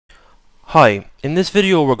Hi, in this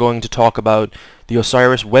video we're going to talk about the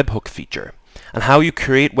Osiris webhook feature and how you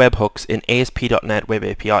create webhooks in ASP.NET Web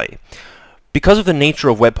API. Because of the nature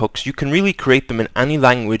of webhooks, you can really create them in any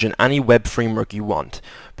language and any web framework you want.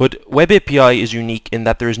 But Web API is unique in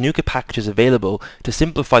that there is NuGet packages available to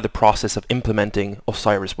simplify the process of implementing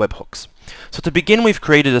Osiris webhooks. So to begin, we've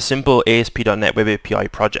created a simple ASP.NET Web API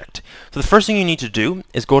project. So the first thing you need to do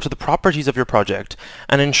is go to the properties of your project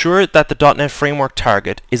and ensure that the .NET Framework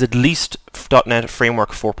target is at least .NET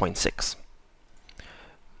Framework 4.6.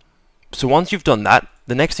 So once you've done that,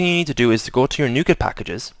 the next thing you need to do is to go to your NuGet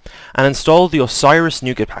packages and install the Osiris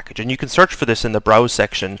NuGet package, and you can search for this in the Browse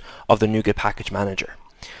section of the NuGet package manager.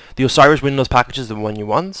 The Osiris Windows package is the one you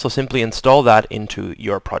want, so simply install that into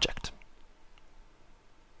your project.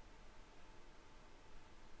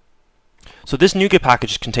 So this NuGet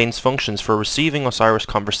package contains functions for receiving Osiris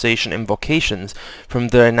conversation invocations from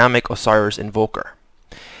the dynamic Osiris invoker.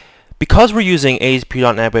 Because we're using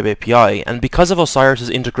ASP.NET Web API, and because of Osiris's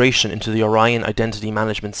integration into the Orion Identity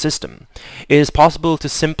Management System, it is possible to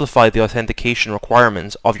simplify the authentication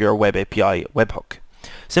requirements of your Web API webhook.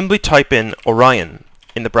 Simply type in Orion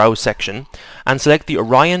in the Browse section and select the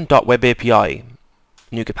Orion.WebAPI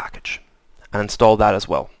NuGet package and install that as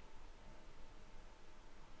well.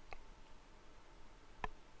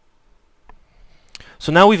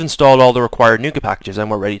 So now we've installed all the required NuGet packages and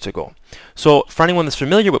we're ready to go. So for anyone that's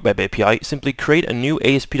familiar with Web API, simply create a new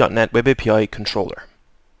ASP.NET Web API controller.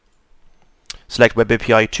 Select Web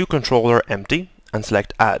API to controller empty and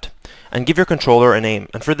select add. And give your controller a name.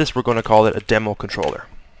 And for this we're going to call it a demo controller.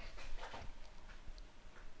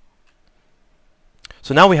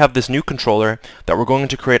 So now we have this new controller that we're going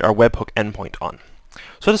to create our webhook endpoint on.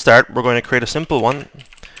 So to start, we're going to create a simple one.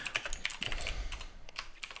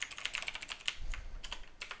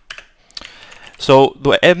 So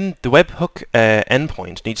the webhook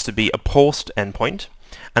endpoint needs to be a post endpoint,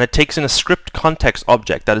 and it takes in a script context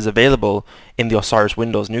object that is available in the Osiris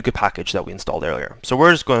Windows NuGet package that we installed earlier. So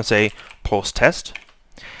we're just going to say post test,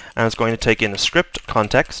 and it's going to take in a script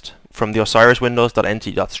context from the Osiris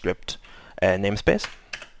Windows.entity.script namespace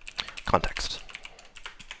context.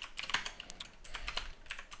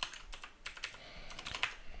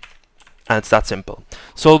 And it's that simple.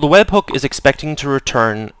 So the webhook is expecting to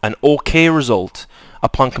return an OK result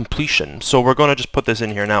upon completion. So we're going to just put this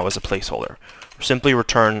in here now as a placeholder. Simply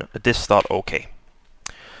return this.OK.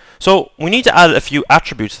 So we need to add a few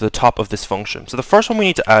attributes to the top of this function. So the first one we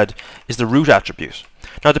need to add is the root attribute.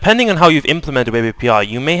 Now depending on how you've implemented Web API,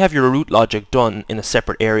 you may have your root logic done in a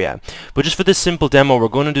separate area. But just for this simple demo, we're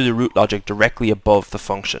going to do the root logic directly above the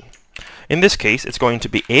function. In this case, it's going to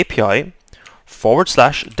be API/demo/test.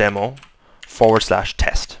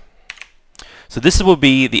 So this will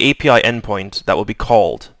be the API endpoint that will be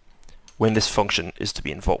called when this function is to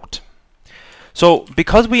be invoked. So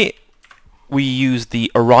because we use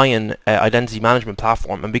the Orion Identity Management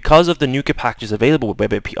Platform, and because of the NuGet packages available with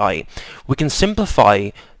Web API, we can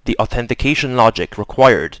simplify the authentication logic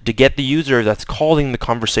required to get the user that's calling the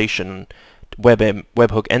conversation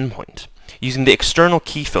webhook endpoint using the external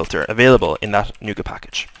key filter available in that NuGet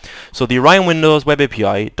package. So the Orion Windows Web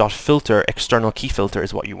API .filter external key filter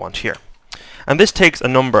is what you want here. And this takes a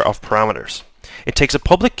number of parameters. It takes a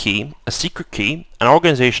public key, a secret key, an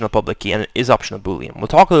organizational public key, and it is optional boolean. We'll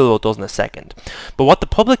talk a little about those in a second. But what the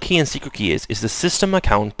public key and secret key is the system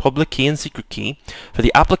account public key and secret key for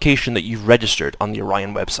the application that you've registered on the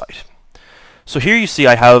Orion website. So here you see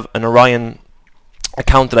I have an Orion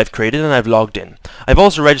account that I've created and I've logged in. I've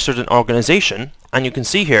also registered an organization, and you can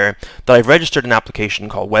see here that I've registered an application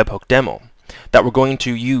called Webhook Demo that we're going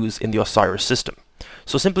to use in the Osiris system.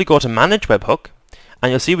 So simply go to Manage Webhook, and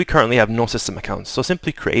you'll see we currently have no system accounts, so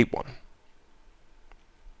simply create one.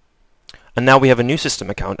 And now we have a new system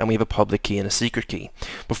account and we have a public key and a secret key.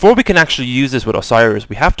 Before we can actually use this with Osiris,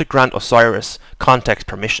 we have to grant Osiris context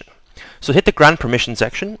permission. So hit the Grant Permission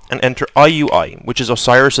section and enter IUI, which is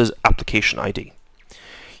Osiris's application ID.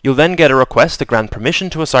 You'll then get a request to grant permission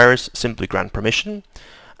to Osiris, simply grant permission,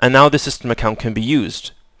 and now the system account can be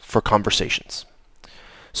used for conversations.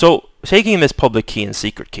 So taking this public key and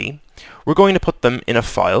secret key, we're going to put them in a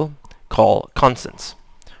file called constants.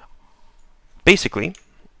 Basically,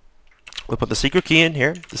 we'll put the secret key in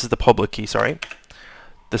here. This is the public key, sorry.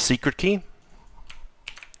 The secret key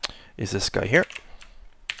is this guy here.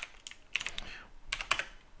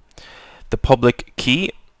 The public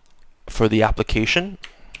key for the application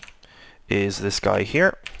is this guy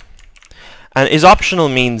here. And is optional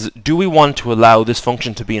means, do we want to allow this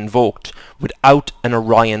function to be invoked without an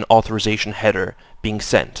Orion authorization header being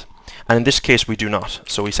sent? And in this case we do not,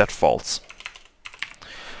 so we set false.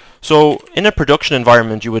 So in a production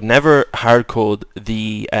environment, you would never hardcode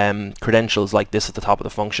the credentials like this at the top of the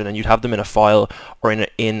function, and you'd have them in a file or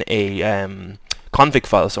in a config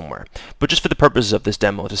file somewhere. But just for the purposes of this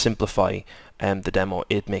demo, to simplify the demo,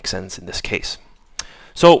 it makes sense in this case.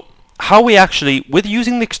 So how we actually, with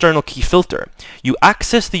using the external key filter, you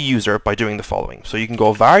access the user by doing the following. So you can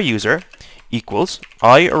go var user equals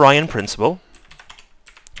I Orion principal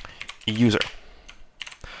user.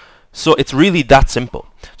 So it's really that simple.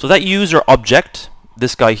 So that user object,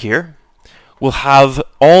 this guy here, will have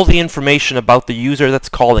all the information about the user that's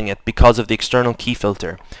calling it because of the external key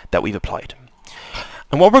filter that we've applied.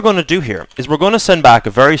 And what we're going to do here is we're going to send back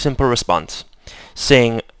a very simple response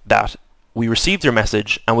saying that we received your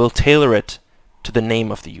message and we'll tailor it to the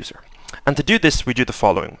name of the user. And to do this, we do the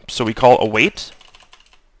following. So we call await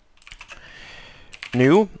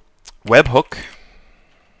new webhook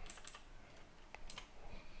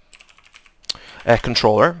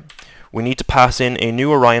controller. We need to pass in a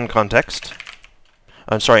new Orion context.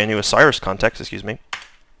 I'm sorry, a new Osiris context, excuse me.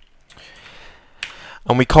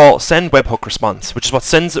 And we call send webhook response, which is what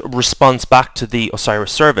sends a response back to the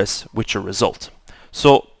Osiris service with your result.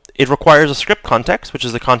 So it requires a script context, which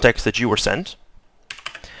is the context that you were sent.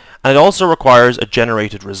 And it also requires a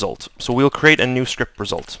generated result. So we'll create a new script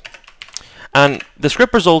result. And the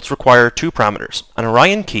script results require two parameters, an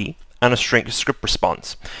Orion key and a string script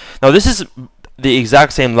response. Now this is the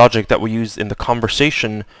exact same logic that we used in the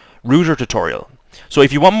conversation router tutorial. So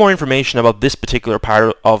if you want more information about this particular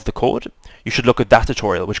part of the code, you should look at that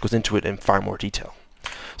tutorial, which goes into it in far more detail.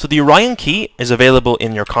 So the Orion key is available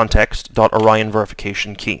in your context.orion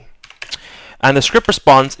verification key. And the script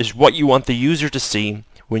response is what you want the user to see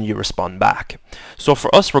when you respond back. So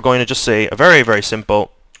for us, we're going to just say a very, very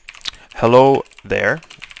simple hello there,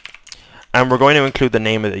 and we're going to include the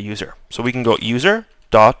name of the user. So we can go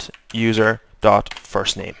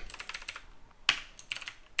user.user.firstname.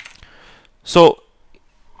 So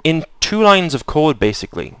in 2 lines of code,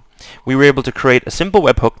 basically, we were able to create a simple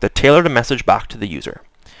webhook that tailored a message back to the user.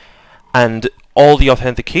 And all the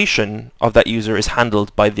authentication of that user is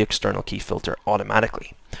handled by the external key filter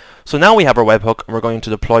automatically. So now we have our webhook, and we're going to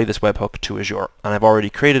deploy this webhook to Azure. And I've already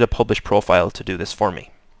created a published profile to do this for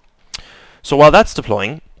me. So while that's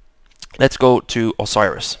deploying, let's go to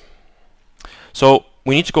Osiris. So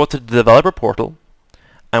we need to go to the developer portal,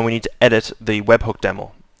 and we need to edit the webhook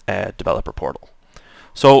demo developer portal.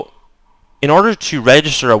 So in order to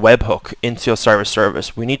register a webhook into Osiris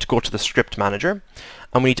service, we need to go to the script manager,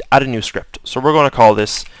 and we need to add a new script. So we're going to call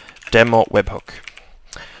this demo webhook.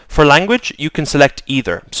 For language, you can select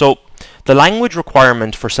either. So the language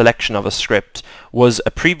requirement for selection of a script was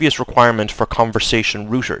a previous requirement for conversation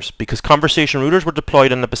routers, because conversation routers were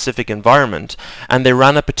deployed in a specific environment and they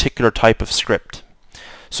ran a particular type of script.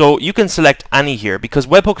 So you can select any here, because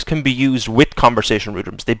webhooks can be used with conversation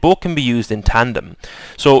routers. They both can be used in tandem.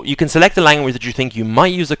 So you can select a language that you think you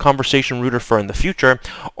might use a conversation router for in the future,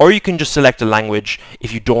 or you can just select a language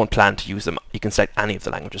if you don't plan to use them. You can select any of the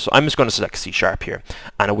languages. So I'm just going to select C# here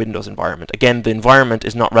and a Windows environment. Again, the environment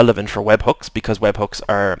is not relevant for webhooks because webhooks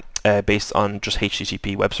are based on just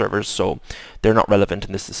HTTP web servers, so they're not relevant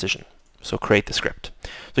in this decision. So create the script.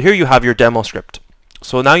 So here you have your demo script.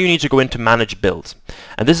 So now you need to go into manage builds,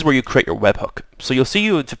 and this is where you create your webhook. So you'll see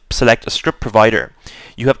you to select a script provider.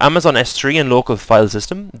 You have Amazon S3 and local file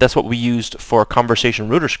system. That's what we used for conversation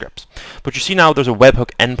router scripts. But you see now there's a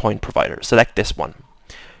webhook endpoint provider. Select this one.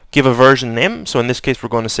 Give a version name. So in this case we're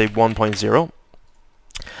going to say 1.0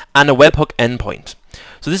 and a webhook endpoint.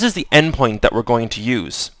 So this is the endpoint that we're going to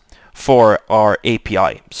use for our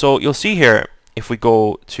API. So you'll see here, if we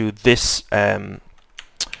go to this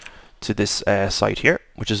site here,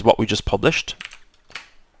 which is what we just published.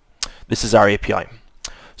 This is our API.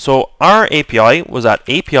 So our API was at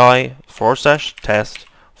API/test/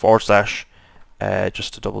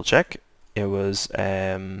 just to double check, it was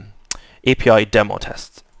API demo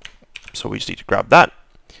test. So we just need to grab that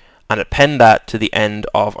and append that to the end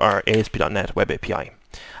of our ASP.NET Web API.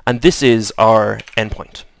 And this is our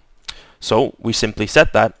endpoint. So we simply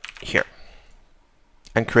set that here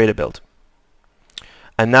and create a build.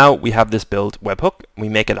 And now we have this build webhook, we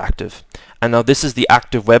make it active. And now this is the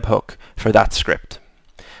active webhook for that script.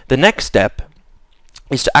 The next step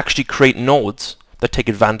is to actually create nodes that take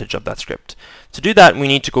advantage of that script. To do that, we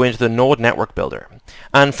need to go into the Node Network Builder.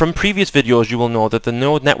 And from previous videos, you will know that the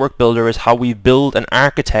Node Network Builder is how we build and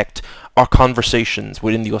architect our conversations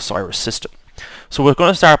within the Osiris system. So we're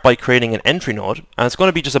going to start by creating an entry node, and it's going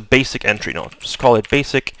to be just a basic entry node. Just call it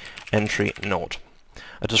basic entry node.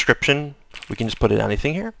 A description, we can just put in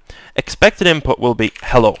anything here. Expected input will be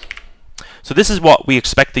hello. So this is what we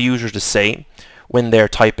expect the user to say when they're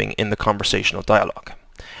typing in the conversational dialogue.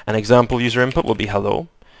 An example user input will be hello.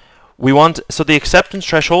 So the acceptance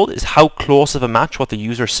threshold is how close of a match what the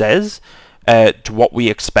user says to what we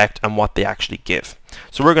expect and what they actually give.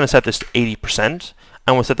 So we're going to set this to 80%,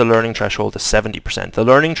 and we'll set the learning threshold to 70%. The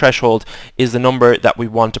learning threshold is the number that we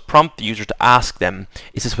want to prompt the user to ask them,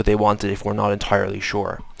 is this what they wanted, if we're not entirely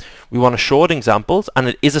sure. We want to show it examples, and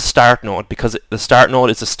it is a start node because the start node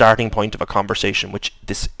is the starting point of a conversation, which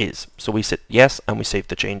this is. So we set yes and we save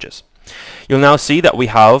the changes. You'll now see that we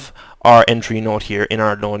have our entry node here in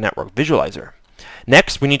our node network visualizer.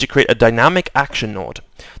 Next, we need to create a dynamic action node.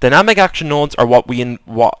 Dynamic action nodes are what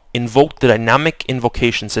invoke the dynamic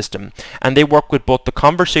invocation system, and they work with both the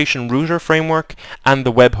conversation router framework and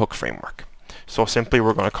the webhook framework. So simply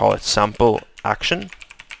we're going to call it sample action.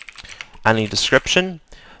 Any description.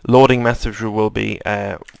 Loading message will be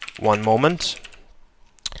 1 moment.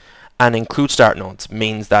 And include start nodes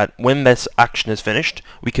means that when this action is finished,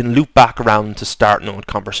 we can loop back around to start node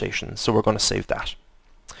conversations. So we're going to save that.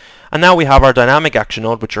 And now we have our dynamic action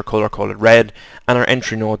node, which are color-coded red, and our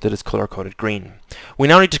entry node that is color-coded green. We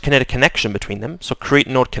now need to connect a connection between them. So create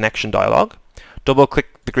node connection dialog,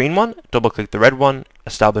 double-click the green one, double-click the red one,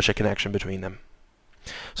 establish a connection between them.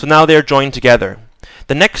 So now they're joined together.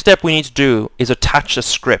 The next step we need to do is attach a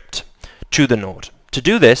script to the node. To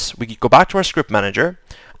do this, we go back to our script manager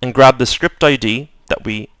and grab the script ID that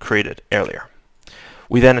we created earlier.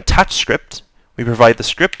 We then attach script, we provide the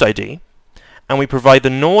script ID, and we provide the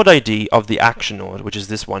node ID of the action node, which is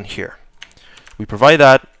this one here. We provide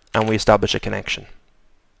that and we establish a connection.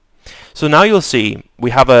 So now you'll see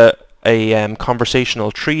we have a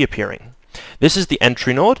conversational tree appearing. This is the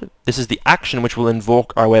entry node, this is the action which will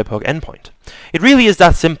invoke our webhook endpoint. It really is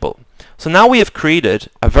that simple. So now we have created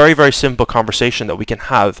a very, very simple conversation that we can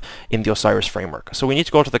have in the Osiris framework. So we need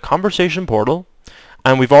to go to the conversation portal,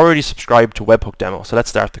 and we've already subscribed to webhook demo, so let's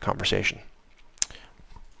start the conversation.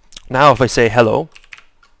 Now if I say hello.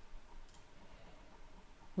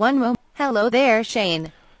 One moment. Hello there,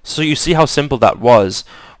 Shane. So you see how simple that was.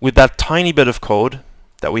 With that tiny bit of code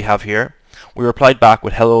that we have here, we replied back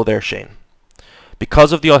with hello there, Shane.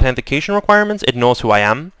 Because of the authentication requirements, it knows who I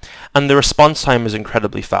am, and the response time is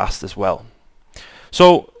incredibly fast as well.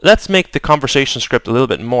 So let's make the conversation script a little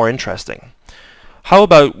bit more interesting. How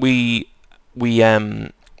about we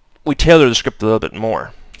tailor the script a little bit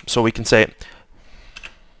more? So we can say,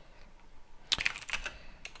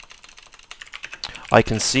 I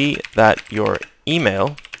can see that your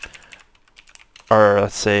email, or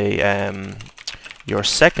let's say your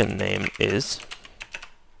second name is,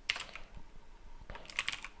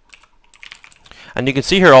 and you can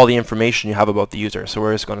see here all the information you have about the user. So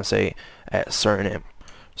we're just going to say surname,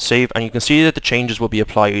 save, and you can see that the changes will be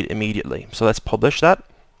applied immediately. So let's publish that.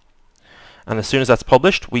 And as soon as that's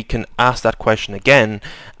published, we can ask that question again,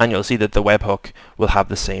 and you'll see that the webhook will have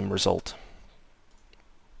the same result.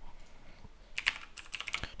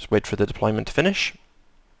 Just wait for the deployment to finish.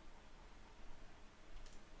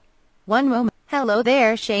 One moment. Hello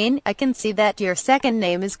there, Shane. I can see that your second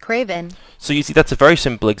name is Craven. So you see that's a very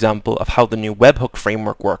simple example of how the new webhook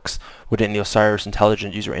framework works within the Osiris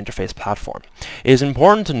Intelligent User Interface platform. It is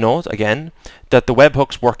important to note, again, that the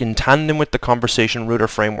webhooks work in tandem with the conversation router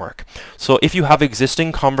framework. So if you have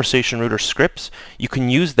existing conversation router scripts, you can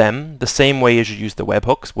use them the same way as you use the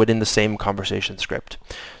webhooks within the same conversation script.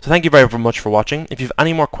 So thank you very much for watching. If you have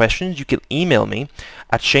any more questions, you can email me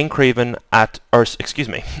at shanecraven at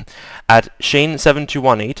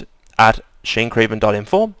shane7218 at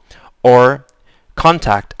shanecraven.info or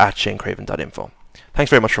contact@shanecraven.info. Thanks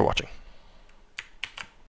very much for watching.